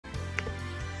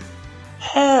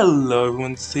Hello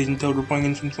everyone, this is Sage and Toad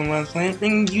reporting from Sunrise Planet,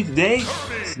 bringing you today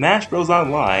Smash Bros.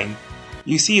 Online.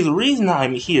 You see, the reason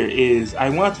I'm here is I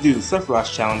want to do the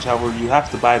Sephiroth challenge, however you have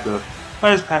to buy the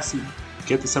Player's Pass to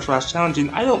get the Sephiroth challenge,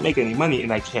 and I don't make any money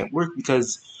and I can't work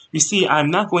because, you see, I'm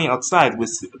not going outside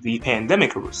with the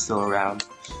pandemic still around.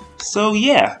 So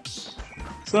yeah.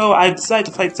 So I decided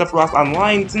to fight Sephiroth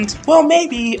online since, well,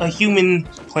 maybe a human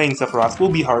playing Sephiroth will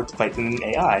be hard to fight than an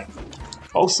AI.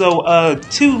 Also,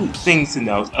 two things to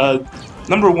note.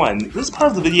 Number one, this part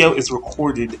of the video is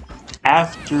recorded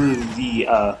after the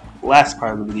last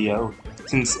part of the video,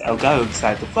 since Elgato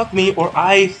decided to fuck me, or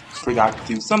I forgot to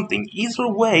do something. Either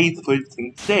way, the footage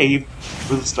didn't save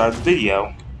for the start of the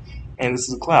video. And this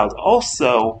is a cloud.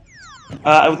 Also,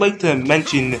 I would like to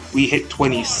mention we hit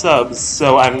 20 subs,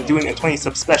 so I'm doing a 20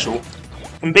 sub special.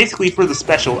 And basically for the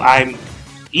special, I'm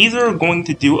either going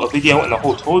to do a video in a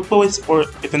whole Toad voice, or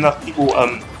if enough people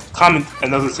comment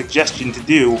another suggestion to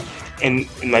do in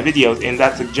my videos, and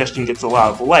that suggestion gets a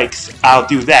lot of likes, I'll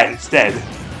do that instead.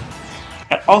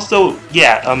 And also,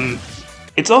 yeah,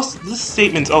 this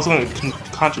statement's also going to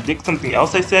contradict something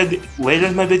else I said later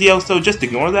in my video, so just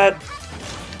ignore that.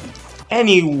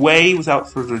 Anyway, without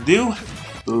further ado,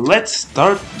 let's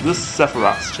start the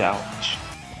Sephiroth challenge.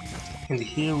 And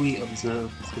here we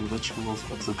observe the rituals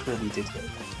of the Kirby dictator.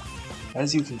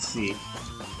 As you can see,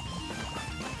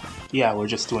 yeah, we're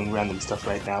just doing random stuff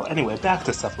right now. Anyway, back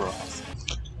to Sephiroth.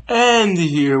 And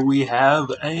here we have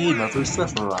another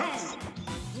Sephiroth.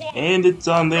 And it's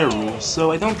on their rules,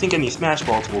 so I don't think any Smash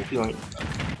Balls will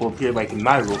appear like in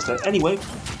my rule set. Anyway,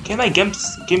 can I gimp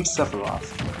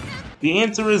Sephiroth? The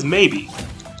answer is maybe.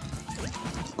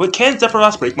 But can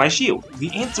Sephiroth break my shield?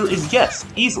 The answer is yes,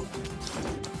 easily.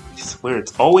 I swear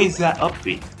it's always that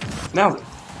upbeat. Now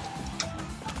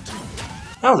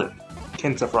then,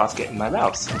 can Sephiroth get in my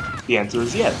mouse? The answer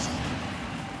is yes.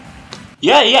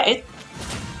 Yeah,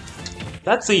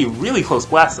 that's a really close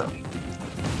blast though.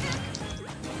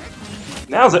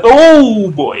 Now then, oh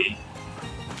boy!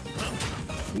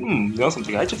 You know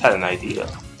something, I just had an idea.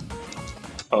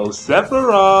 Oh,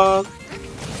 Sephiroth!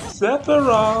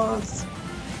 Sephiroth!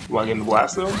 Wanna get in the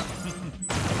blast zone?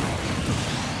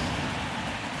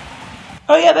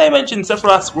 Oh yeah, they mentioned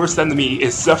Sephiroth's worst enemy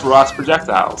is Sephiroth's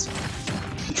projectiles.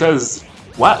 Because,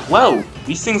 well,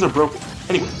 these things are broken.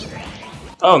 Anyway.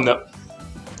 Oh no.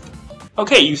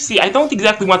 Okay, you see, I don't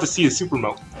exactly want to see a Super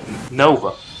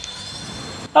Nova.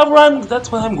 However,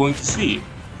 that's what I'm going to see.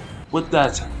 With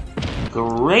that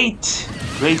great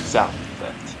sound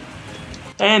effect.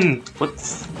 And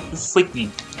this is like the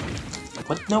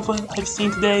what Nova I've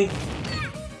seen today?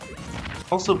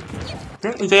 Also,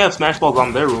 apparently they have Smash Balls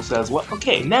on their rule set as well.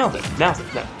 Okay, now then.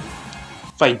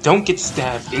 If I don't get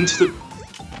stabbed into the...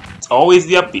 It's always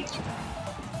the upbeat.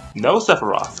 No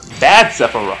Sephiroth. Bad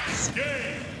Sephiroth.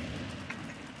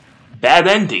 Bad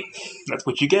ending. That's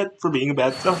what you get for being a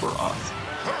bad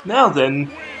Sephiroth. Now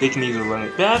then, they can either run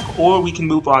it back, or we can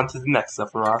move on to the next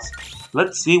Sephiroth.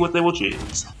 Let's see what they will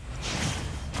choose.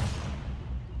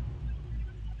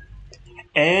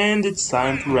 And it's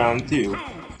time for round 2.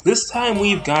 This time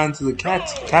we've gone to the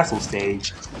castle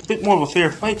stage. A bit more of a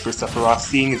fair fight for Sephiroth,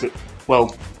 seeing as it,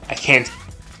 well, I can't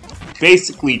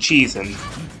basically cheese him.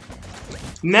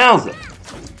 Now then,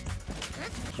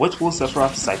 what will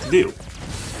Sephiroth decide to do?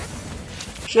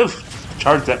 Should've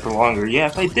charged that for longer. Yeah,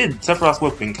 if I did, Sephiroth would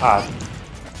have been caught.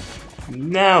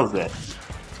 Now then,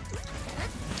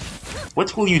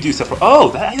 what will you do, Sephiroth?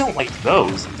 Oh, I don't like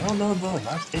those. No,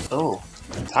 not it. Oh,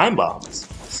 time bombs.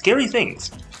 Scary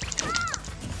things.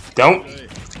 Don't.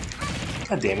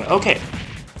 God damn it. Okay.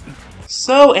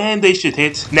 So, and they should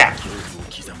hit now.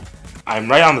 I'm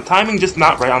right on the timing, just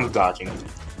not right on the dodging.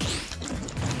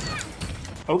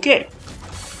 Okay.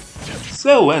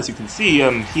 So, as you can see,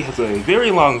 he has a very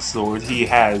long sword, he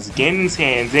has Ganon's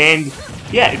hands, and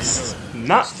yeah, it's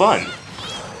not fun.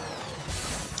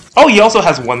 Oh, he also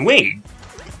has one wing!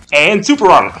 And super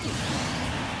armor!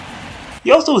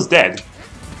 He also is dead.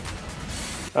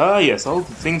 Yes, all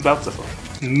the things about Sephiroth.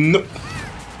 No.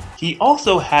 He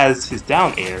also has his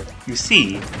down air. You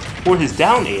see, for his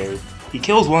down air, he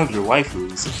kills one of your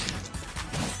waifus.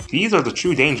 These are the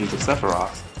true dangers of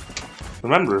Sephiroth.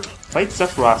 Remember, fight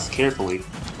Sephiroth carefully.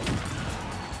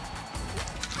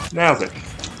 Now then.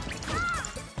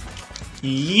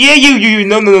 Yeah, you,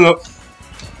 no.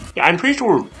 Yeah, I'm pretty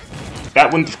sure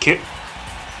that wouldn't have killed.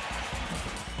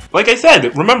 Like I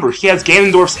said, remember, he has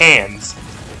Ganondorf's hands.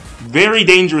 Very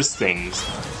dangerous things.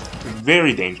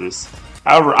 Very dangerous.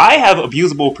 However, I have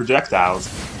abusable projectiles.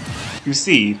 You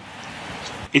see,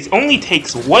 it only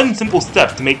takes one simple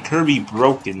step to make Kirby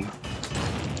broken.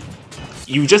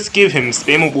 you just give him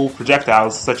spammable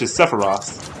projectiles such as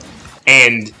Sephiroth.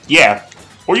 And yeah,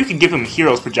 or you can give him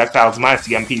Hero's projectiles minus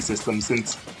the MP system,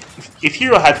 since if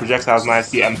Hero had projectiles minus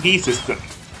the MP system,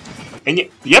 and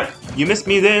yep, you missed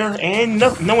me there, and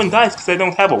no one dies because I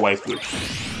don't have a waifu.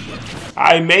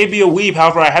 I may be a weeb,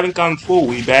 however I haven't gone full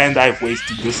weeb, and I've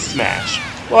wasted this smash.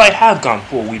 Well, I have gone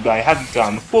full weeb, but I haven't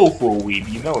gone full weeb,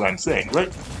 you know what I'm saying,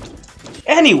 right?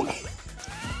 Anyway,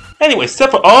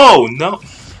 oh no!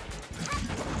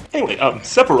 Anyway,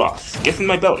 Sephiroth, get in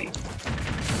my belly.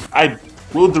 I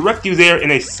will direct you there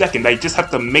in a second, I just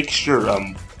have to make sure,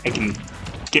 I can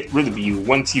get rid of you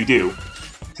once you do.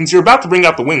 Since you're about to bring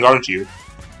out the wing, aren't you?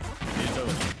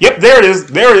 Yep, there it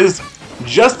is,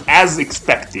 just as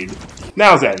expected.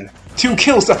 Now then, to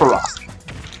kill Sephiroth.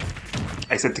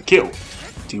 I said to kill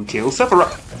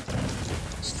Sephiroth.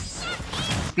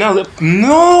 Now that,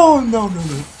 no.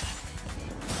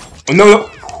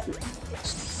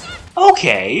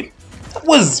 Okay, that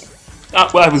was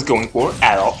not what I was going for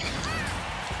at all.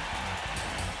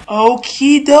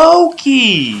 Okie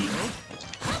dokie.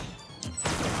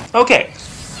 Okay,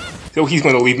 so he's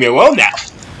going to leave me alone now.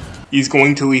 He's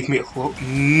going to leave me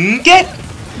alone. Get.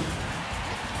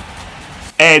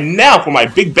 And now for my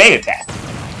Big Bang attack.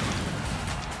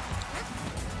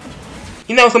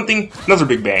 You know something? Another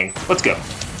Big Bang. Let's go.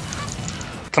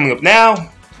 Coming up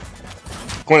now.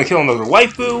 Going to kill another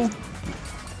waifu.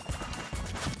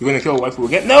 You're going to kill a waifu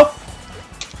again? Nope.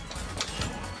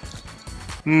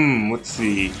 Let's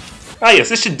see. Ah yes,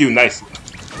 this should do nicely.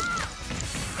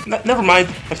 Never mind,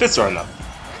 my fists are enough.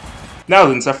 Now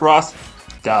then, Sephiroth,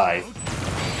 die.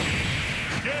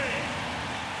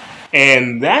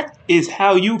 And that is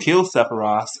how you kill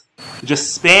Sephiroth.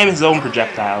 Just spam his own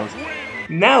projectiles.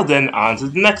 Now then, on to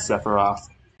the next Sephiroth.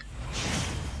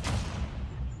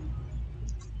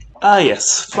 Ah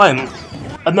yes, finally.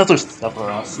 Another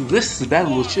Sephiroth. This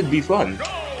battle should be fun.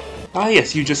 Ah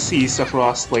yes, you just see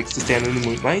Sephiroth likes to stand in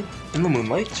the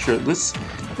moonlight, shirtless,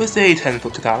 with a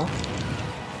 10-foot katana.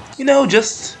 You know,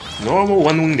 just normal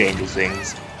one-winged angel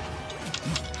things.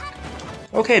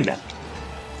 Okay then.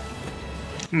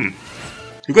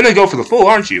 You're gonna go for the full,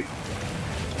 aren't you?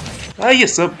 Ah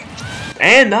yes,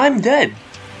 and I'm dead.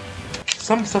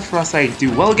 Some Sephiroths I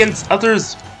do well against,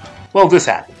 others, well, this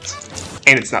happens.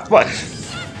 And it's not fun.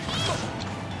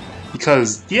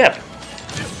 Because, yeah,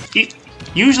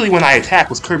 usually when I attack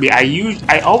with Kirby,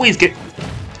 I always get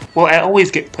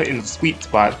put in the sweet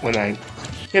spot when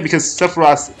yeah, because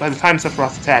Sephiroth, by the time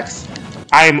Sephiroth attacks,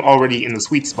 I'm already in the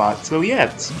sweet spot, so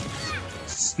yeah,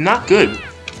 it's not good.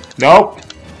 Nope.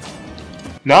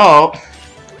 No.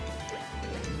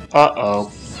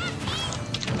 Uh-oh.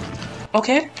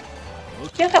 Okay.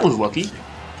 Yeah, that was lucky.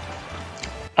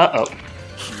 Uh-oh.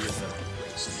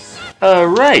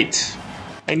 Right.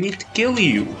 I need to kill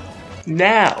you.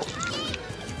 Now.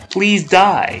 Please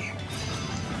die.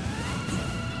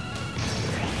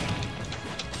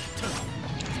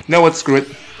 No, what? Screw it.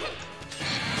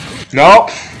 No.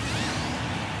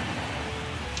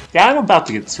 Yeah, I'm about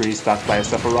to get restocked by a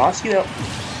Sephiroth, you know.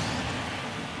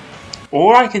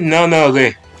 Or I can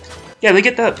they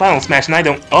get that final smash and I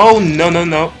don't. Oh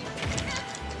no.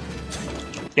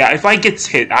 Yeah, if I get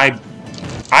hit,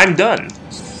 I'm done.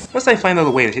 Unless I find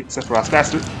another way to hit Sephiroth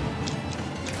faster.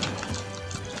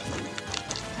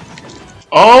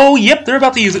 Oh, yep, they're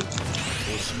about to use it.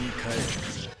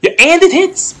 Yeah, and it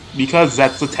hits! Because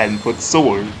that's a 10-foot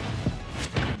sword.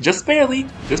 Just barely,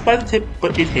 just by the tip,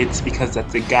 but it hits because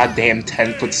that's a goddamn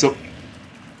 10-foot sword.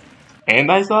 And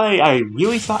I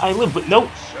really thought I lived, but nope.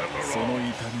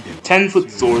 10-foot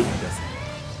sword.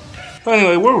 But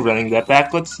anyway, we're running that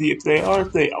back. Let's see if they are.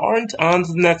 If they aren't, on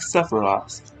to the next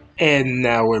Sephiroth. And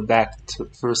now we're back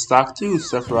for stock 2.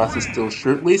 Sephiroth is still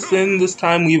shirtless, and this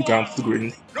time we've gone to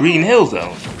the Green Hill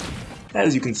Zone.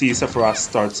 As you can see, Sephiroth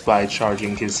starts by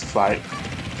charging his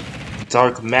 5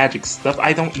 dark magic stuff.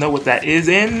 I don't know what that is,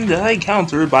 and I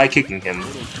counter by kicking him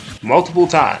multiple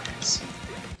times.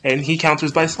 And he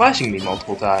counters by slashing me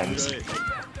multiple times.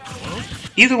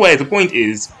 Either way, the point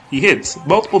is, he hits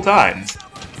multiple times.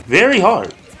 Very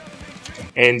hard.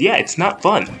 And yeah, it's not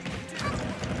fun.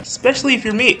 Especially if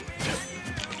you're me.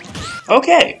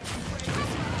 Okay.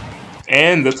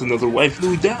 And that's another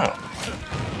waifu down.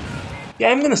 Yeah,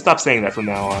 I'm gonna stop saying that from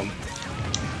now on.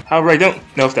 However, I don't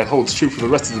know if that holds true for the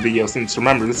rest of the video, since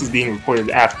remember, this is being recorded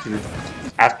after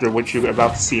what you're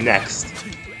about to see next.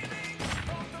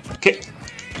 Okay.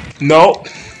 No.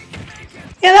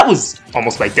 Yeah, that was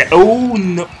almost like that. Oh,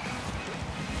 no.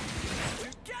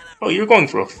 Oh, you're going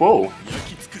for a full.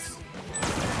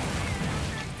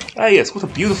 Ah yes, what a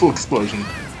beautiful explosion.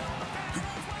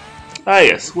 Ah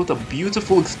yes, what a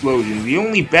beautiful explosion. The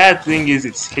only bad thing is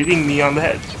it's hitting me on the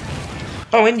head.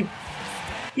 Oh, and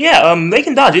yeah, they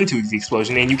can dodge into the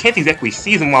explosion, and you can't exactly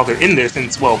see them while they're in there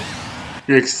since, well,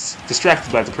 you're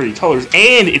distracted by the pretty colors,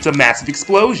 and it's a massive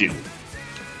explosion.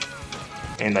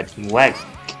 And I lag.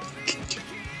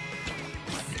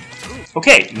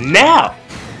 Okay, now!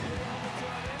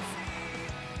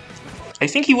 I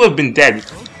think he would have been dead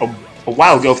a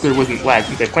while ago if there wasn't lag,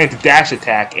 since I planned to dash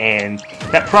attack, and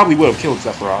that probably would have killed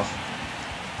Sephiroth.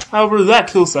 However, that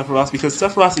kills Sephiroth because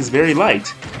Sephiroth is very light.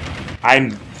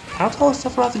 How tall is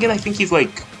Sephiroth again? I think he's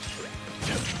like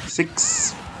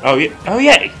 6. Oh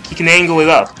yeah, he can angle it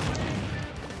up.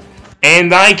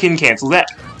 And I can cancel that.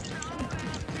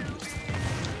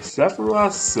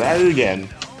 Sephiroth's at it again.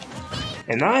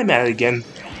 And I'm at it again.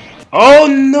 Oh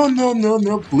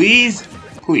no, please.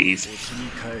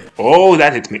 Oh,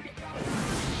 that hit me.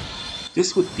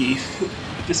 This with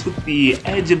the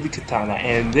edge of the katana,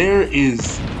 and there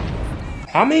is...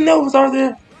 How many novas are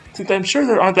there? Since I'm sure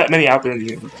there aren't that many out there in the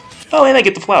universe. Oh, and I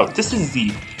get the flower. This is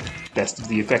the best of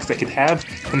the effects I could have,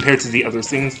 compared to the other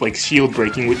things, like shield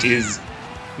breaking, which is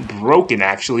broken,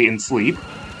 actually, in sleep.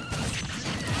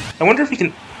 I wonder if he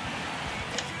can...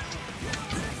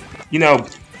 You know...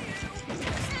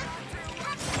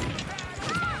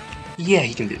 Yeah,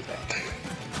 he can do that.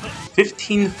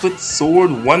 15-foot sword,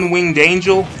 one-winged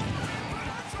angel.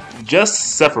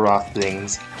 Just Sephiroth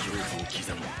things.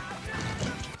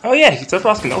 Oh yeah,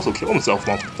 Sephiroth can also kill himself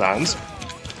multiple times.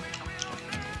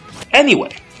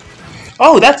 Anyway.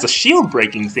 Oh, that's a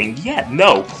shield-breaking thing. Yeah,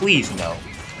 no, please no.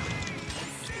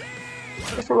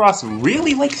 Sephiroth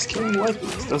really likes killing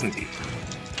waifus, doesn't he?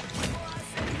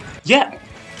 Yeah.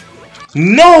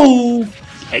 No!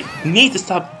 I need to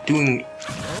stop doing...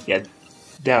 Yeah,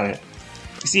 down air.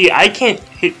 You see, I can't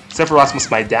hit Sephiroth with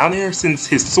my down air since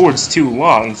his sword's too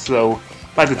long, so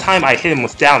by the time I hit him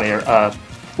with down air,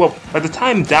 well, by the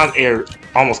time down air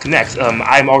almost connects,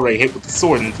 I'm already hit with the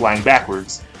sword and flying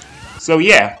backwards. So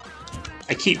yeah,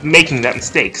 I keep making that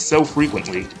mistake so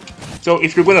frequently. So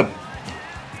if you're gonna...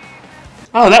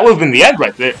 Oh, that would have been the end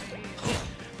right there.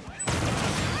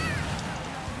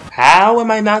 How am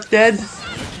I not dead?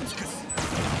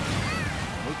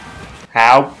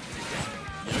 How?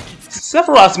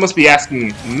 Sephiroth must be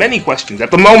asking many questions at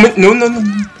the moment. No.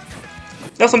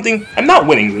 That's something. I'm not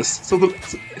winning this. So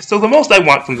the most I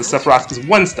want from the Sephiroth is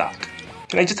 1 stock.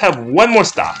 Can I just have 1 more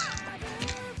stock?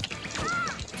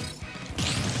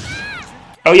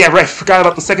 Oh yeah, right. Forgot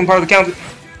about the second part of the counter.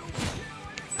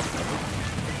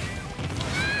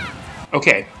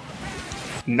 Okay.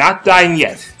 Not dying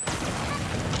yet.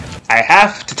 I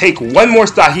have to take 1 more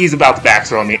stock. He's about to back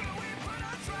throw me.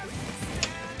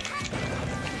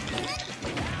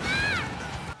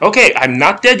 Okay, I'm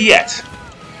not dead yet.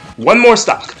 1 more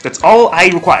stock. That's all I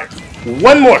require.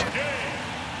 1 more.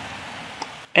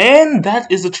 And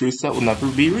that is a truth that will never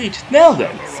be reached. Now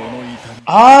then,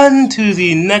 on to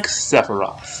the next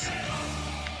Sephiroth.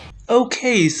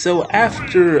 Okay, so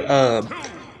after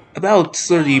about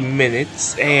 30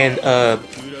 minutes and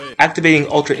activating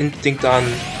Ultra Instinct on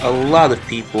a lot of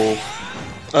people,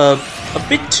 a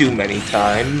bit too many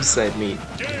times, I mean...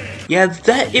 Yeah,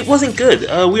 it wasn't good.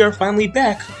 We are finally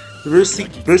back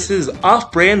versus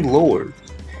Off-Brand Lord,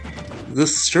 the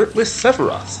shirtless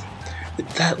Sephiroth.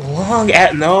 With that long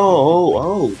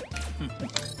no.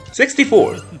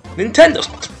 64.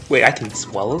 Nintendo. Wait, I can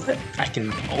swallow that? I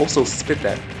can also spit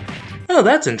that. Oh,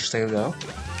 that's interesting to know.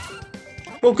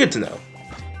 Well, good to know.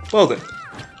 Well then.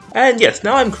 And yes,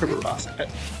 now I'm Kerberos.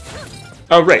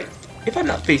 Oh, right. If I'm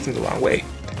not facing the wrong way.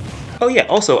 Oh yeah,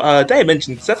 also, did I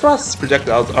mention, Sephiroth's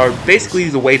projectiles are basically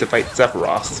the way to fight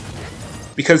Sephiroth.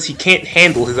 Because he can't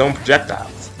handle his own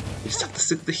projectiles. You just have to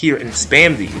sit here and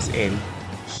spam these, and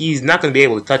he's not going to be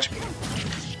able to touch me.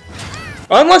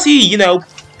 Unless he, you know,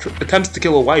 attempts to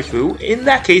kill a waifu. In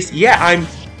that case, yeah,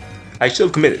 I should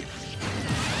have committed.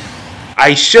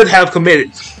 I should have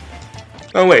committed.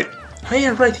 Oh wait. Oh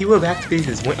yeah, right, he would have activated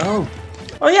his wing. Oh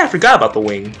yeah, I forgot about the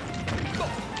wing.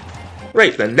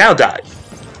 Right then, now die.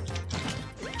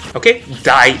 Okay,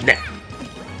 die now.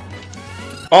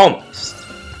 Almost.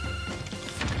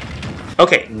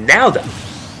 Okay, now die.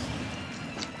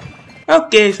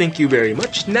 Okay, thank you very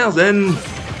much. Now then,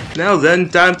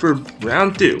 time for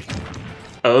round 2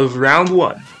 of round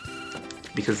 1.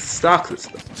 Because it's stock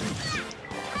system.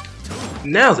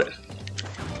 Now then,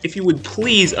 if you would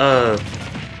please,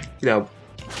 you know,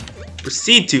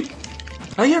 proceed to...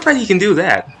 Oh yeah, right, he can do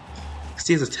that. Because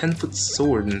he has a 10-foot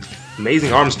sword and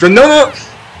amazing arm strength. No!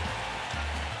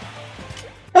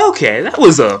 Okay, that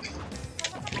was You're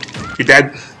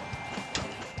dead.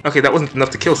 Okay, that wasn't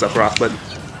enough to kill Sephiroth, but...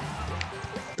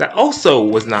 That also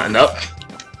was not enough.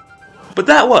 But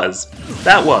that was.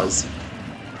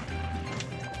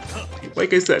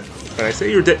 Like I said, when I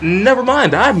say you're dead, never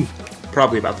mind, I'm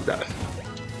probably about to die.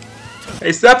 Hey,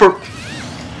 Sephiroth!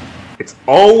 It's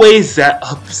always that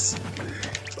ups.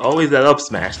 It's always that up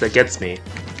smash that gets me.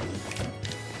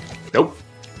 Nope.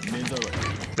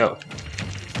 No.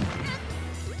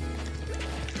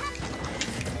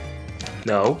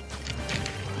 No.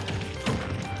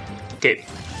 Okay.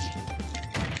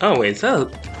 Oh wait,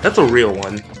 that's a real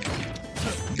one.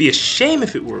 It'd be a shame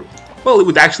if it were. Well, it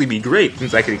would actually be great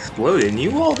since I could explode it, and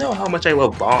you all know how much I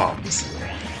love bombs.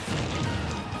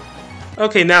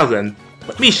 Okay, now then,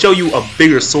 let me show you a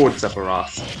bigger sword,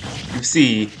 Sephiroth. You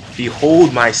see,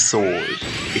 behold my sword.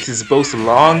 It is both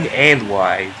long and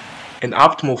wide, an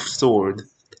optimal sword,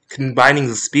 combining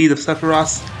the speed of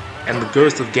Sephiroth and the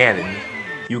girth of Ganon.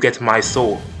 You get my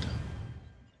sword.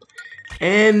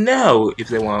 And now, if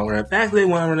they want to run it back, they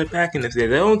want to run it back, and if they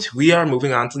don't, we are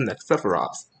moving on to the next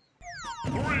Sephiroth.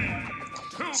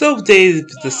 So they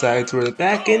decide to run it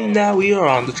back, and now we are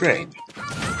on the train.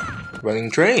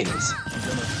 Running trains.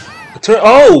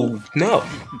 Oh, no.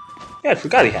 Yeah, I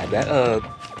forgot he had that.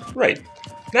 Right.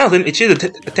 Now then, it should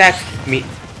attack me.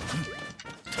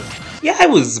 Yeah, I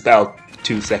was about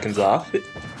 2 seconds off.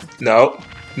 No.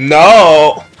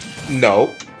 No!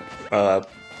 No.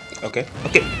 Okay.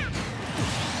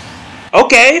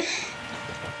 Okay!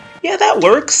 Yeah, that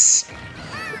works.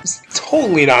 It's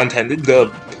totally not intended.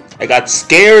 I got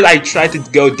scared, I tried to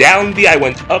go down B, I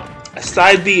went up a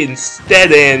side B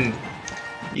instead, and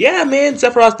yeah, man,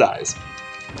 Sephiroth dies.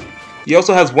 He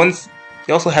also has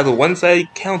a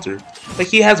one-sided counter. Like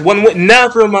he has one wing.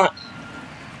 Never mind.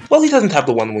 Well, he doesn't have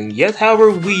the one wing yet.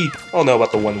 However, we all know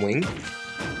about the one wing.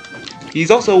 He's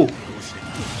also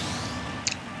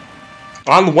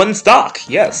on one stock.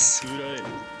 Yes.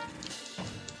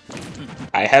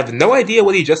 I have no idea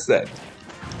what he just said.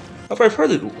 However, I've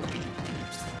heard it.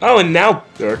 Oh, and now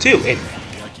there are two,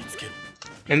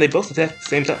 and they both attack at the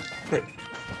same time.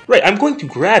 Right, I'm going to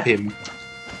grab him.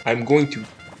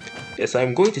 Yes,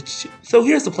 I'm going to... So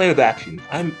here's the plan of action.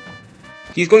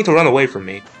 He's going to run away from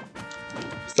me.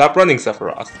 Stop running,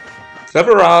 Sephiroth.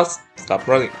 Sephiroth! Stop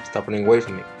running. Stop running away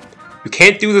from me. You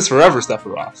can't do this forever,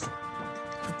 Sephiroth.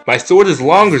 My sword is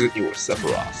longer than yours,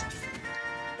 Sephiroth.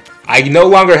 I no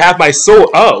longer have my sword.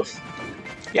 Oh.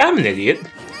 Yeah, I'm an idiot.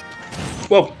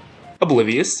 Well,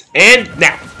 oblivious. And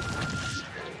now.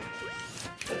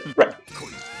 Right.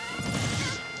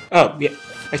 Oh, yeah.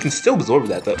 I can still absorb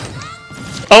that, though.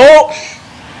 Oh!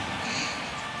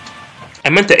 I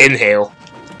meant to inhale.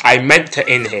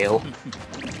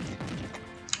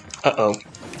 Uh-oh.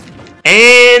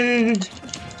 And...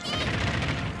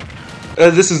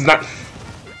 this is not...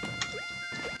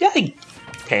 Yeah, I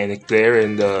panicked there,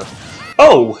 and,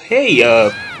 Oh, hey,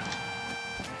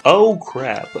 Oh,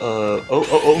 crap.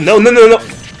 No.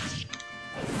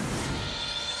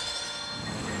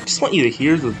 Just want you to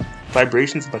hear the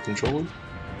vibrations of my controller.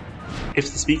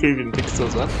 If the speaker even picks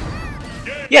those up.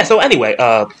 Yeah, so anyway,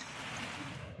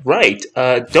 right,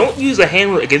 don't use a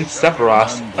hammer against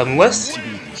Sephiroth unless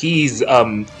he's,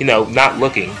 you know, not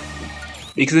looking.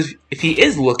 Because if he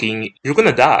is looking, you're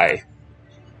gonna die.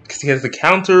 Because he has the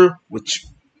counter, which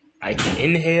I can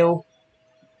inhale.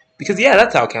 Because, yeah,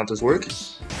 that's how counters work.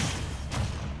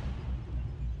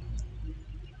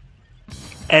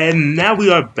 And now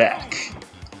we are back.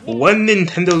 One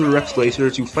Nintendo Direct later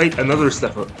to fight another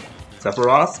Sephiroth.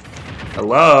 Sephiroth?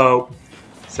 Hello?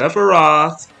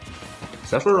 Sephiroth?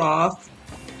 Sephiroth?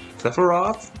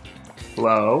 Sephiroth?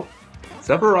 Hello?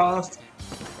 Sephiroth?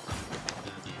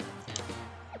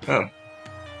 Oh.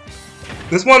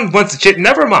 This one wants to chit.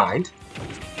 Never mind.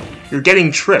 You're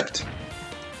getting tripped.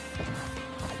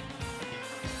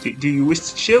 Do you wish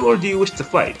to chill or do you wish to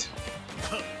fight?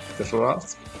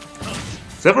 Sephiroth?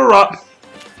 Sephiroth!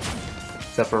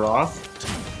 Sephiroth?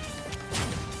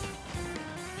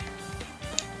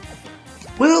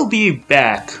 We'll be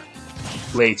back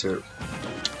later.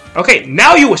 Okay,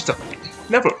 now you wish to fight.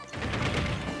 Never.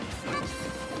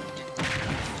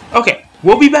 Okay,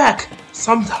 we'll be back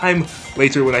sometime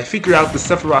later when I figure out the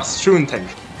Sephiroth's true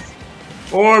intentions.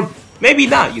 Or maybe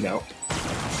not, you know.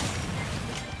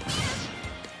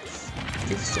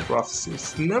 Sephiroth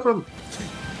is never...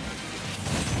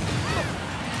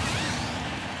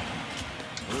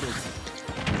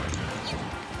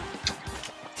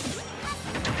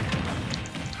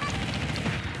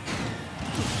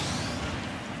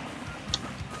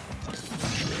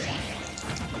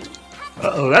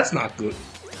 Uh-oh, that's not good.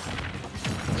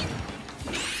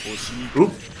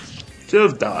 Oop. Should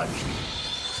have dodged.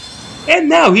 And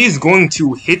now he's going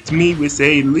to hit me with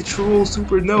a literal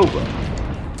supernova.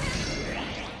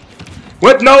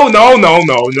 What? No, no, no,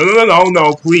 no, no, no, no,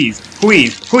 no, please,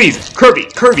 please, please. Kirby,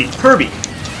 Kirby, Kirby.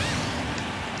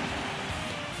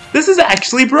 This is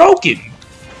actually broken.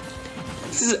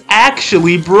 This is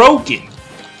actually broken.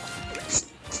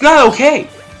 It's not okay.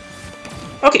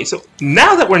 Okay, so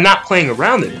now that we're not playing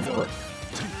around anymore.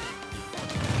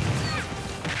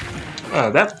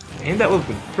 That would have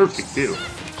been perfect too.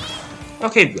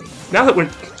 Okay, now that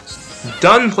we're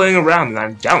done playing around and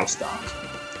I'm down stock.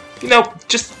 You know,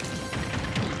 just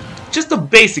a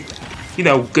basic, you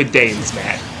know, good day in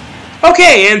Smash.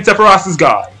 Okay, and Sephiroth is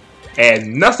gone.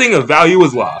 And nothing of value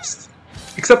was lost.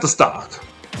 Except the stock.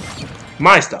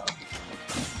 My stock.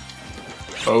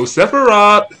 Oh,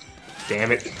 Sephiroth!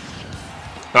 Damn it.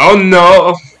 Oh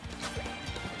no!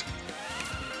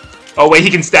 Oh wait, he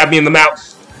can stab me in the mouth.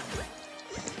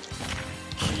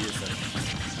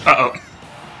 Uh-oh.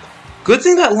 Good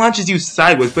thing that launches you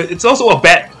sideways, but it's also a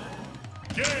bet.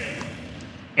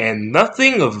 And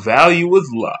nothing of value was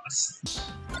lost.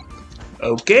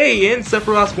 Okay, and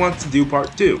Sephiroth wants to do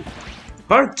part 2.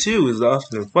 Part 2 is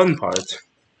often a fun part.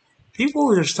 People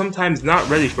are sometimes not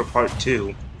ready for part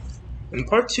 2. And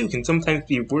part 2 can sometimes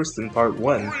be worse than part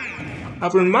 1.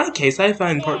 However, in my case, I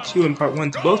find part 2 and part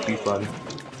 1 to both be fun.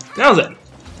 Now then,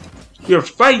 we are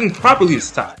fighting properly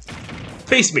this time.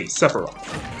 Face me, Sephiroth.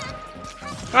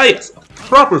 Ah yes, a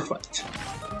proper fight.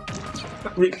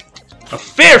 A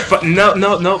fair fight. No,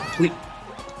 no, no, please.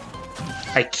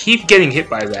 I keep getting hit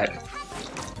by that.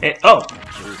 And, oh.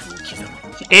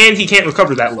 And he can't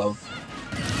recover that low.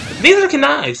 Neither can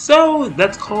I, so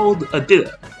that's called a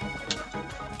ditto.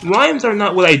 Rhymes are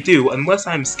not what I do unless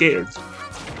I'm scared.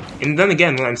 And then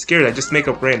again, when I'm scared, I just make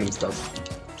up random stuff.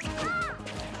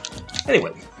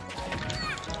 Anyway.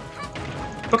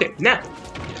 Okay, now.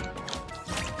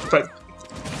 But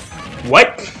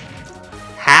what?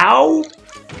 How?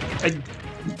 I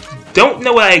don't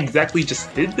know what I exactly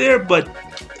just did there, but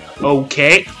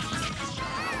okay.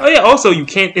 Oh yeah, also you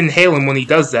can't inhale him when he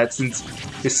does that since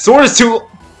his sword is too...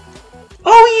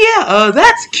 Oh yeah,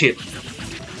 that's kill.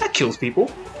 That kills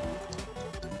people.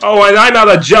 Oh, and I'm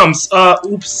out of jumps.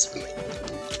 Oops.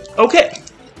 Okay.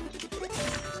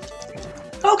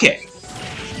 Okay.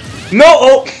 No,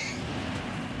 oh.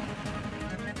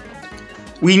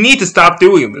 We need to stop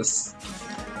doing this.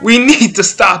 We need to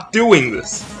stop doing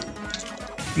this.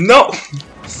 No.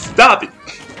 Stop it.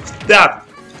 Stop.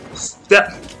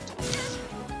 Stop.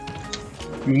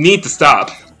 You need to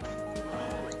stop.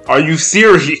 Are you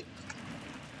serious?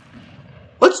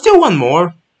 Let's do one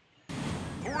more.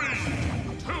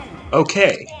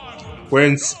 Okay. We're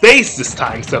in space this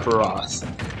time, Sephiroth.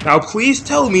 Now please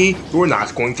tell me you're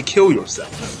not going to kill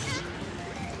yourself.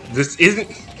 This isn't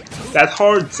that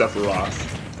hard, Sephiroth.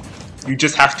 You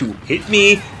just have to hit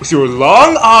me with your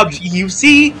long object. You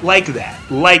see? Like that.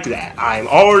 Like that. I'm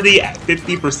already at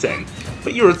 50%.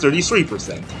 But you're at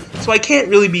 33%. So I can't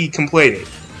really be complaining.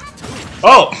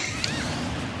 Oh!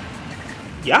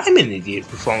 Yeah, I'm an idiot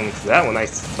for falling into that when I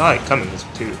saw it coming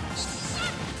too.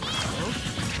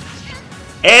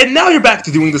 And now you're back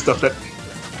to doing the stuff that...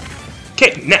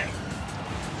 Okay, now...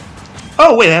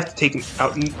 Oh, wait, I have to take him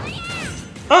out and...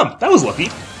 that was lucky.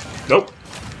 Nope.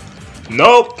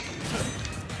 Nope.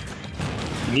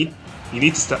 You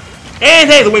need to stop. And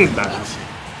hey, the wing's not out.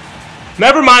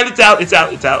 Never mind, it's out, it's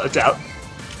out, it's out, it's out.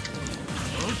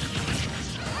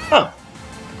 Oh.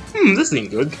 This ain't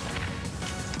good.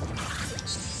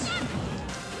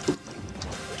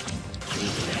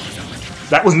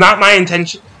 That was not my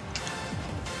intention.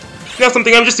 You know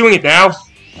something, I'm just doing it now.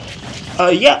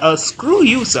 Yeah, screw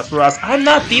you, Sephiroth. I'm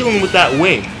not dealing with that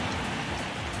wing.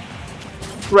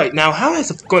 Right, now how am I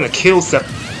going to kill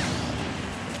Sephiroth?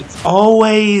 It's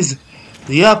always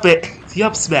the up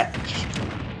smash.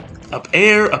 Up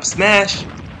air, up smash.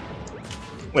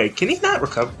 Wait, can he not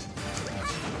recover?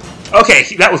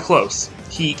 Okay, that was close.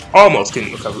 He almost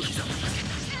didn't recover.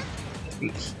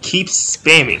 He keeps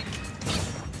spamming.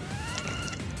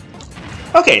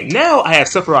 Okay, now I have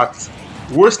Sephiroth's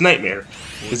worst nightmare.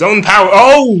 His own power.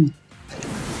 Oh!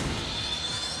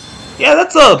 Yeah,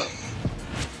 that's a...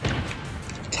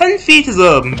 10 feet is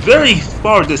a very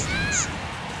far distance.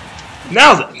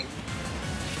 Now then.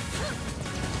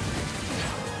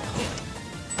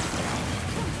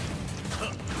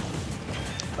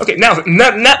 Okay, now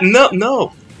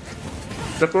no.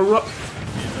 Sephiroth.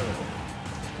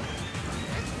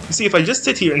 You see, if I just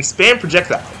sit here and spam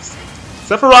projectiles,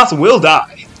 Sephiroth will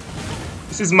die.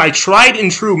 This is my tried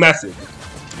and true method.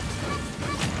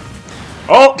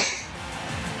 Oh!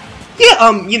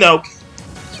 Yeah, you know,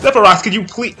 Sephiroth, could you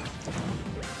please...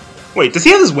 Wait, does he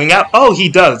have his wing out? Oh, he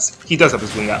does. He does have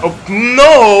his wing out. Oh,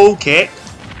 no, okay.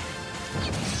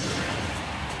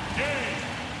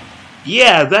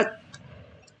 Yeah, that...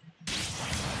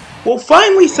 Well,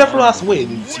 finally Sephiroth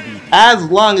wins, as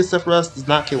long as Sephiroth does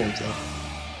not kill himself.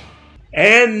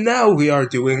 And now we are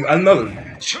doing another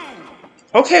match.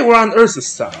 Okay, we're on Ursa's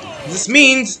side. This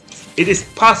means it is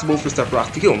possible for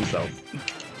Sephiroth to kill himself.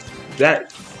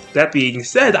 That being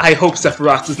said, I hope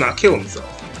Sephiroth does not kill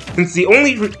himself. Since the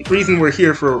only reason we're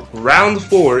here for round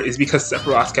 4 is because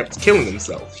Sephiroth kept killing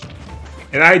himself.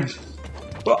 And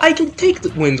I can take the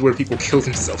wins where people kill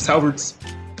themselves, however it's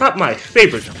not my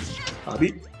favorite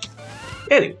hobby.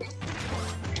 Anyway,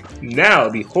 now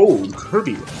behold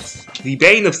Kirby Ross, the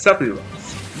bane of Sephiroth,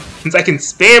 since I can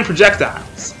spam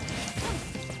projectiles.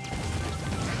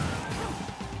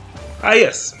 Ah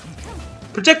yes,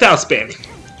 projectile spamming.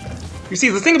 You see,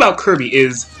 the thing about Kirby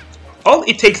is, all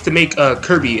it takes to make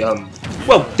Kirby,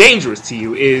 well, dangerous to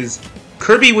you is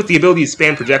Kirby with the ability to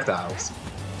spam projectiles.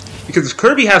 Because if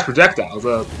Kirby has projectiles,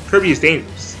 Kirby is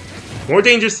dangerous. More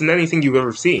dangerous than anything you've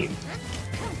ever seen.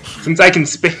 Since I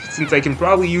can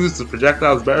probably use the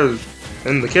projectiles better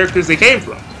than the characters they came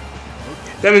from.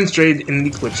 Demonstrated in the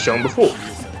clips shown before.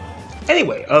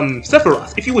 Anyway,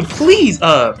 Sephiroth, if you would please,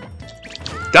 die.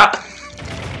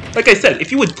 Like I said,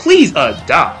 if you would please,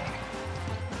 die.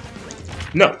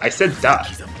 No, I said die.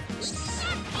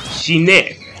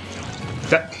 Shine.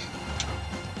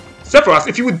 Sephiroth,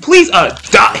 if you would please,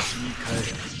 die!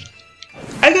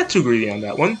 I got too greedy on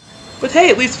that one. But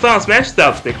hey, at least the Final Smash is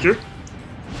out of the picture.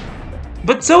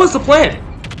 But so is the planet.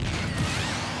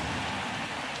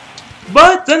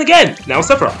 But then again, now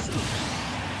Sephiroth.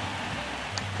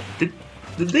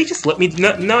 Did they just let me...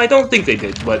 No, I don't think they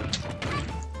did, but...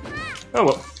 Oh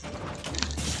well.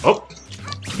 Oh.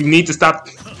 You need to stop...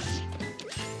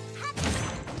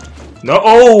 No,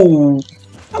 oh!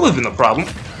 That would have been a problem.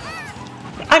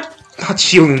 I'm not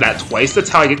shielding that twice. That's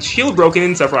how I get shield broken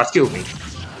and Sephiroth kills me.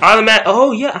 Automatic.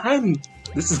 Oh yeah,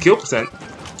 this is kill percent.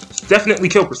 It's definitely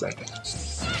kill percent.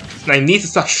 And I need to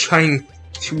stop trying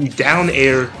to down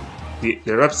air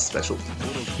their up special,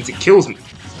 since it kills me.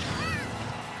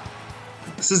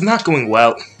 This is not going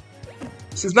well.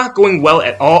 This is not going well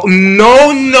at all.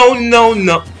 No, no, no,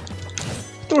 no.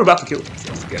 We're about to kill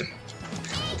themselves again.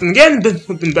 And again,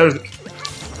 been better than...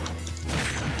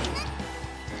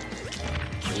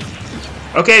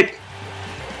 Okay.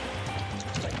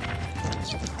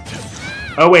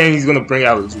 Oh wait, and he's gonna bring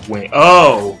out his wing.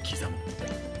 Oh.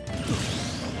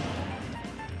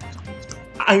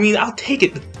 I mean, I'll take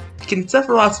it. Can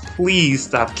Sephiroth please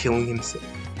stop killing himself?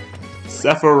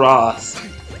 Sephiroth.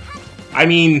 I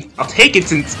mean, I'll take it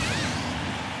since...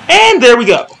 And there we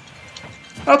go.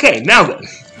 Okay, now then.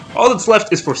 All that's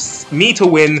left is for me to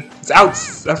win without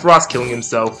Sephiroth killing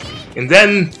himself. And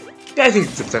then, yeah, I think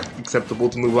it's acceptable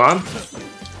to move on.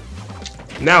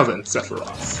 Now then,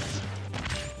 Sephiroth.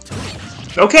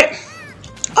 Okay.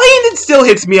 Oh, and it still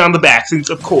hits me on the back, since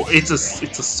of course, it's a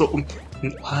so...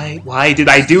 Why did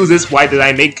I do this? Why did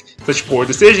I make such poor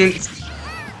decisions?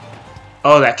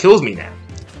 Oh, that kills me now.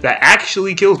 That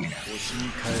actually kills me now.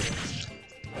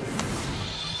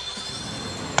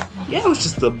 Yeah, I was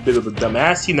just a bit of a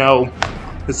dumbass, you know.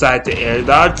 Decided to air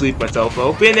dodge, leave myself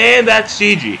open, and that's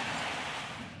GG.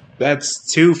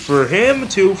 That's 2 for him,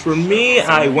 2 for me.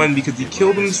 I won because he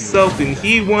killed himself, and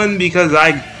he won because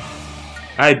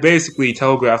I basically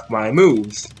telegraphed my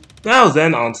moves. Now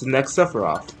then, on to the next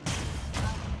Sephiroth.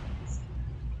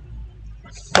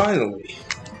 Finally,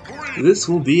 this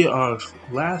will be our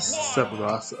last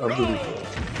Sephiroth of the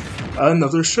week.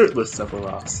 Another shirtless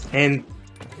Sephiroth. And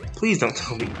please don't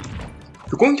tell me.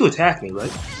 You're going to attack me,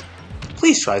 right?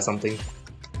 Please try something.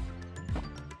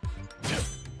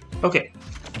 Okay.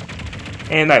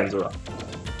 And items are up.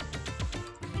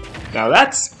 Now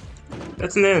that's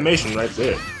an animation right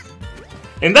there.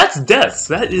 And that's death.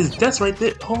 That is death right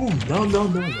there. Oh, no, no,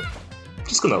 no, no. I'm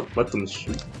just gonna let them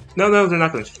shoot. No, no, they're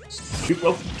not gonna shoot.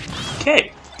 Well,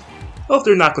 okay. Well, if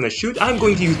they're not gonna shoot, I'm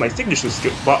going to use my signature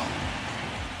skill, Bob.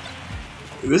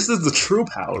 This is the true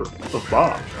power of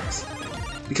bombs.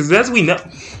 Because as we know,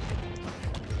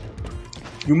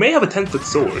 you may have a 10-foot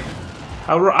sword.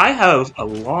 However, I have a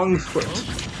long foot.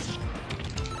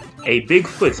 A big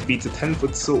foot beats a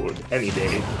 10-foot sword any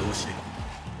day.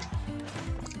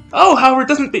 Oh, however, it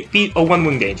doesn't beat a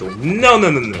 1-winged angel. No, no,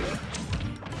 no, no, no.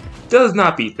 Does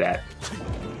not beat that.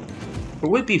 Or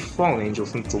would it be Fallen Angel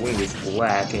since the wing is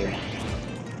black and...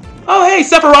 Oh, hey,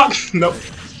 Sephiroth! Nope.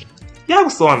 Yeah, I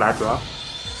was still on that draw.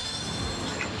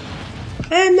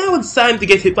 And now it's time to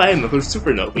get hit by another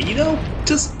supernova. You know,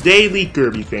 just daily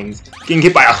Kirby things. Getting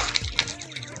hit by a...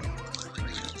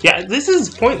 Yeah, this is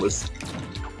pointless.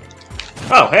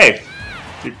 Oh, hey.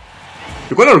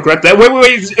 You're gonna regret that. Wait,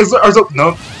 is there...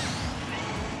 No.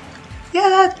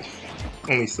 Yeah,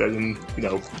 only said in, you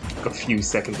know, a few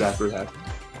seconds after that.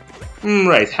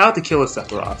 Right, how to kill a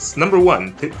Sephiroth. Number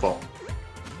 1, Pitfall.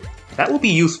 That will be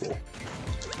useful.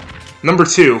 Number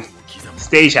 2,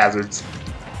 Stage Hazards.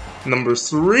 Number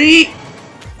 3,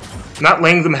 not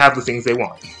letting them have the things they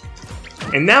want.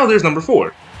 And now there's number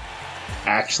 4,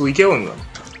 actually killing them.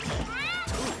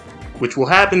 Which will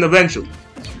happen eventually.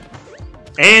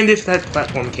 And if that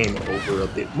platform came over a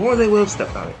bit more, they will have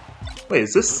stepped on it. Wait,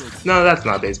 is this? No, that's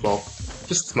not a baseball.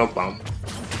 Just a smoke bomb.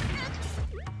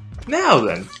 Now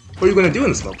then, what are you going to do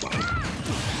in the smoke bomb?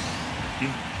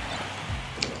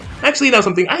 Actually, you know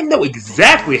something? I know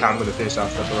exactly how I'm going to finish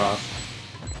off Sephiroth.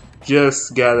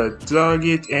 Just gotta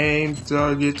target, aim,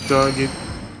 target, target.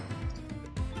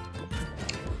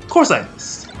 Of course I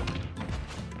missed.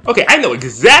 Okay, I know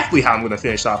exactly how I'm going to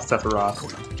finish off Sephiroth.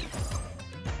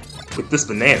 With this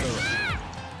banana.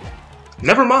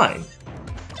 Never mind.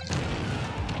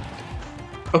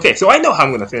 Okay, so I know how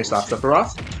I'm gonna finish off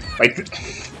Sephiroth. Like,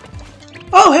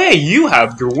 oh hey, you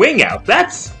have your wing out.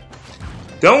 That's...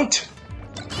 Don't...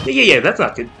 Yeah, that's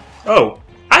not good. Oh,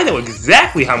 I know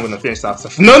exactly how I'm gonna finish off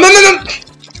Sephiroth. No!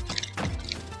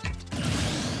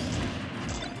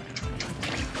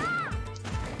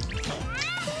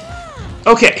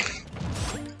 Okay.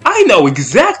 I know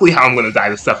exactly how I'm gonna die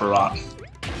to Sephiroth.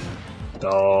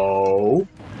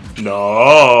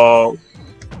 No.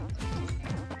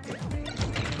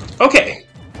 Okay.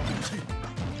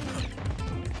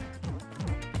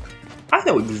 I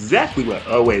know exactly what...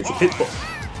 Oh, wait, it's a pitfall.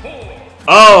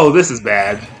 Oh, this is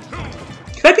bad.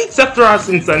 Can I beat Sephiroth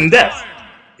in sudden death?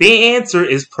 The answer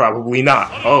is probably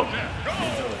not. Oh.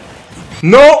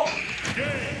 No!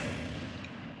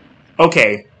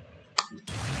 Okay.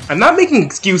 I'm not making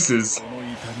excuses,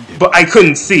 but I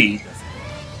couldn't see.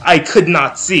 I could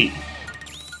not see.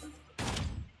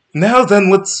 Now then,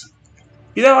 let's...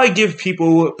 You know, I give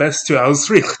people best 2 out of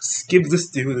 3. Let's give this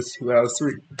dude a 2 out of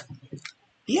 3.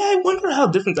 Yeah, I wonder how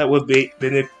different that would have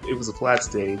been if it was a flat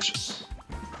stage.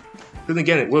 Then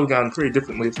again, it would have gone pretty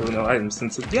differently if there were no items,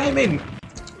 since, yeah, I made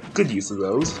good use of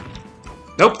those.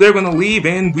 Nope, they're gonna leave,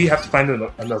 and we have to find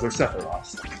another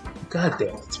Sephiroth. God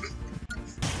damn it.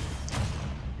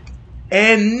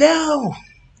 And now...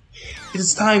 It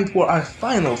is time for our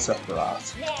final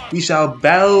Sephiroth. We shall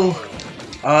battle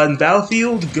on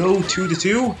Battlefield, go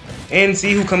 2-2, and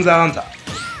see who comes out on top.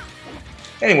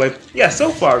 Anyway, yeah, so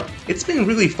far, it's been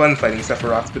really fun fighting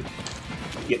Sephiroth, but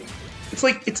yeah,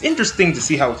 it's interesting to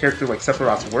see how a character like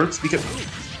Sephiroth works, because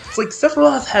it's like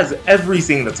Sephiroth has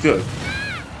everything that's good.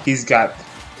 He's got,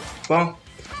 well,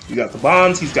 he's got the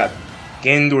bombs, he's got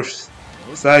Ganondorf's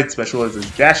side special as his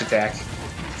dash attack.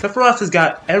 Sephiroth has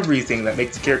got everything that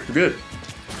makes the character good.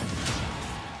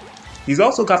 He's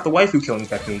also got the waifu killing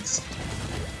techniques.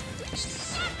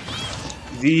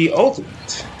 The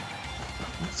ultimate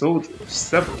soldier,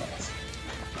 Sephiroth.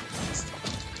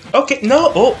 Okay,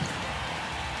 no! Oh!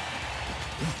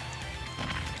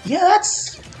 Yeah,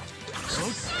 that's...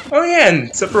 Oh yeah,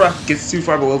 and Sephiroth gets too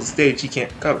far below the stage, he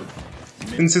can't recover.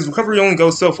 Since his recovery only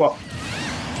goes so far.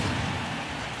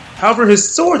 However,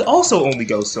 his sword also only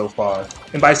goes so far.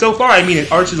 And by so far, I mean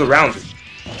it arches around him.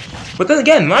 But then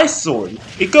again, my sword,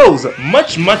 it goes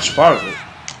much, much farther.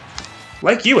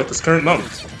 Like you at this current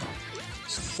moment.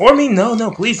 Or me, no,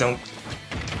 please don't.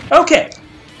 Okay.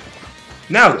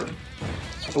 Now then.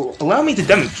 Allow me to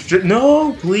demonstrate.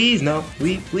 No, please, no.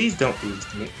 Please don't do this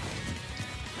to me.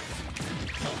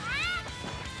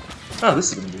 Oh,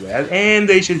 this is gonna be bad. And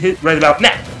they should hit right about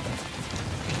now.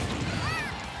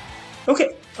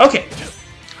 Okay.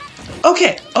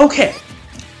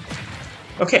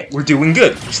 Okay, we're doing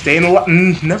good. We're staying alive.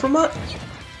 Never mind.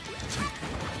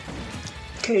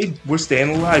 Okay, we're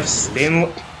staying alive.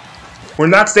 We're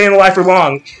not staying alive for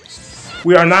long.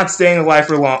 We are not staying alive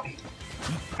for long.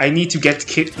 I need to get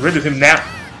rid of him now.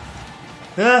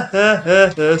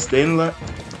 Staying alive.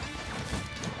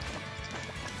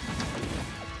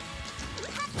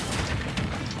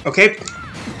 Okay.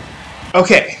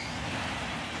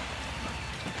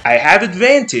 I have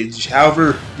advantage,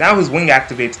 however, now his wing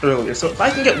activates earlier, so if I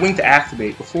can get wing to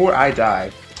activate before I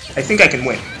die, I think I can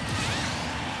win.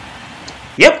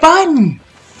 Yep,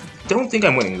 don't think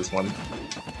I'm winning this one.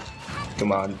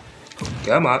 Come on.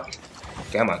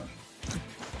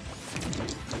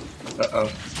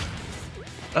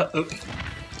 Uh-oh.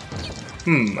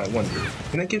 I wonder.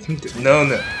 Can I get him to...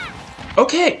 No.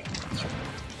 Okay!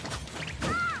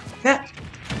 Nah.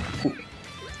 Ooh.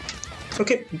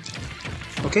 Okay.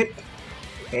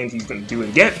 And he's gonna do it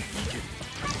again.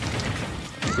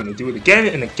 He's gonna do it again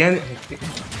and again and again.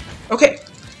 Okay.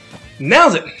 Now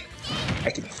then, I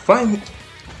can finally...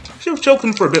 Should have choked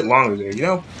him for a bit longer there, you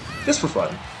know? Just for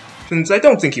fun. since I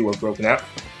don't think he was broken out.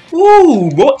 Ooh,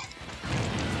 boy!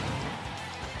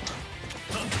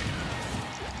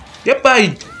 Yep,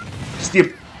 I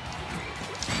skip.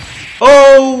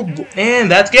 Oh, and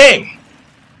that's game.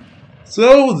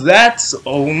 So that's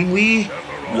only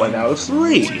 1 out of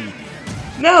 3.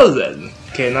 Now then,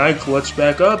 can I clutch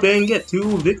back up and get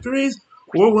 2 victories,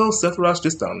 or will Sephiroth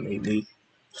just dominate me?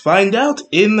 Find out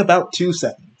in about 2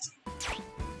 seconds.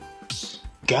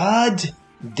 God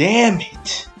damn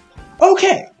it.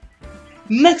 Okay,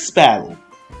 next battle.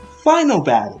 Final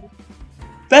battle.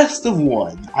 Best of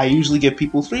 1. I usually give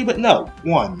people 3, but no,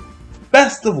 1.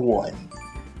 Best of 1.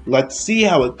 Let's see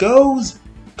how it goes.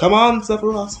 Come on,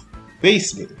 Sephiroth.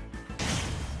 Face me.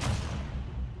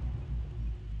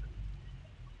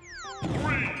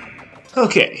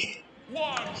 Okay,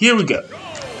 here we go.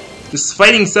 Just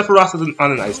fighting Sephiroth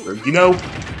on an iceberg, you know?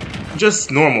 Just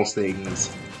normal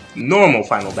things. Normal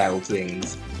final battle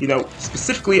things. You know,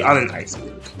 specifically on an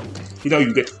iceberg. You know,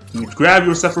 you grab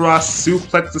your Sephiroth,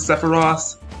 suplex the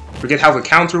Sephiroth, forget how the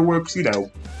counter works, you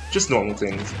know, just normal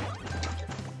things.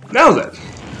 Now then,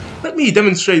 let me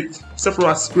demonstrate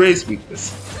Sephiroth's greatest weakness,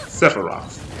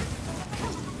 Sephiroth.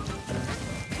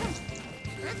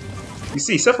 You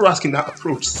see, Sephiroth cannot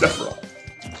approach Sephiroth.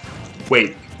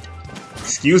 Wait,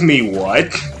 excuse me,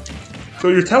 what? So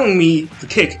you're telling me the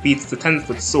kick beats the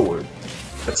 10-foot sword?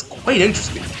 That's quite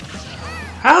interesting.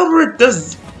 However,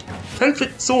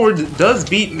 10-foot sword does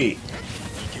beat me.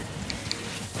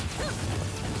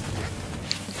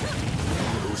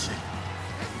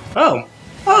 Oh,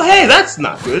 hey, that's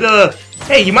not good.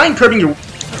 Hey, you mind curbing your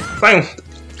final?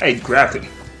 Hey, grabbed him.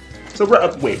 So,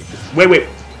 wait.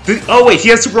 Oh wait, he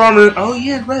has super armor. Oh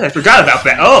yeah, right. I forgot about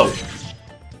that. Oh,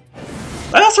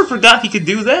 I also forgot he could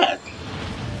do that.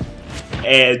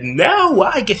 And now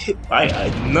I get hit by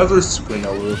another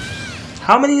supernova.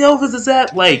 How many novas is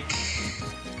that? Like,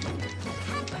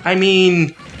 I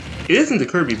mean, it isn't a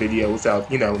Kirby video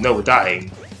without, you know, Nova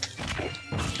dying.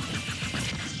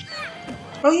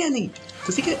 Oh yeah, neat.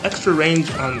 Does he get extra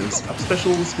range on his up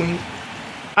special swing?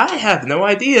 I have no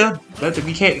idea, but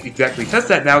we can't exactly test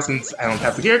that now since I don't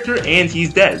have the character and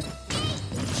he's dead.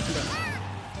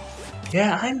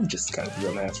 Yeah, I'm just kind of a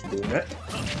real ass for doing that.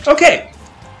 Okay,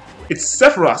 it's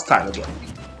Sephiroth's time again.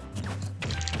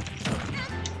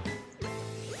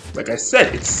 Like I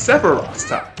said, it's Sephiroth's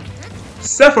time.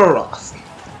 Sephiroth!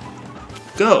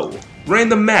 Go!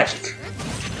 Random magic!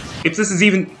 If this is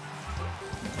even...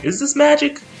 Is this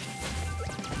magic?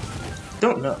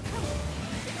 Don't know.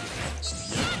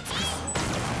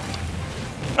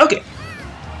 Okay.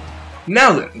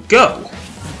 Now then, go!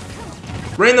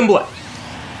 Random black.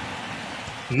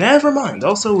 Never mind.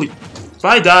 Also, if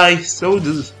I die, so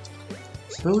does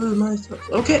my stuff.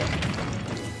 Okay.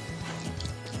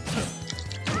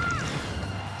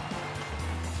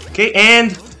 Okay,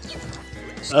 and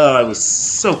I was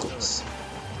so close.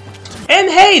 And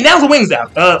hey, now the wing's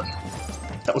out.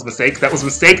 That was a mistake. That was a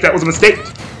mistake. That was a mistake.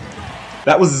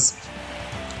 That was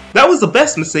the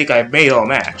best mistake I've made all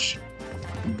match.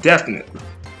 Definitely.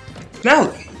 Now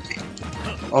then,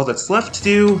 all that's left to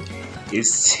do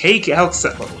is take out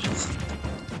Sephiroth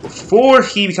before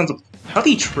he becomes a... How'd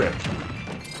he trip?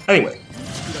 Anyway.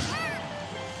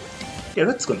 Yeah,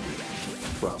 that's gonna be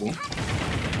a problem.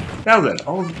 Now then,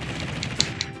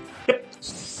 Yep.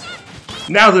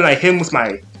 Now then, I hit him with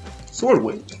my sword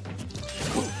wave.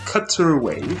 Cutter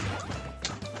wave.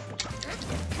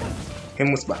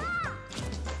 Him with my...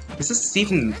 Is this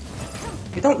even...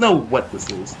 I don't know what this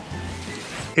is.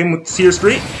 Him with Seer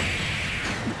Street.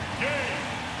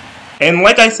 And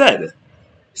like I said,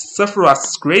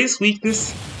 Sephiroth's greatest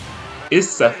weakness is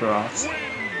Sephiroth.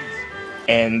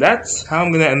 And that's how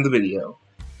I'm gonna end the video.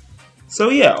 So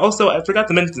yeah, also I forgot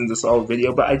to mention this all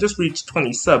video, but I just reached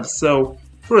 20 subs, so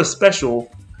for a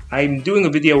special, I'm doing a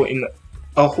video in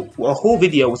a whole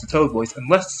video with the Toad voice,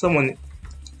 unless someone,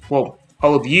 well,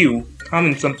 all of you,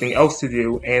 comment something else to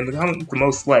do, and the comment with the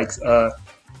most likes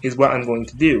is what I'm going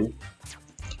to do.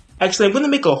 Actually, I'm going to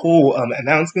make a whole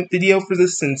announcement video for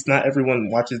this, since not everyone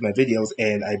watches my videos,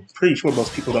 and I'm pretty sure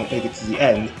most people don't make it to the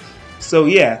end. So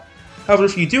yeah, however,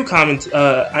 if you do comment,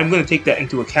 I'm going to take that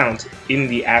into account in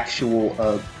the actual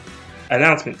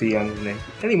announcement video I'm going to make.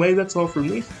 Anyway, that's all for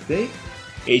me for today.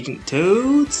 Agent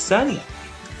Toad, signing out.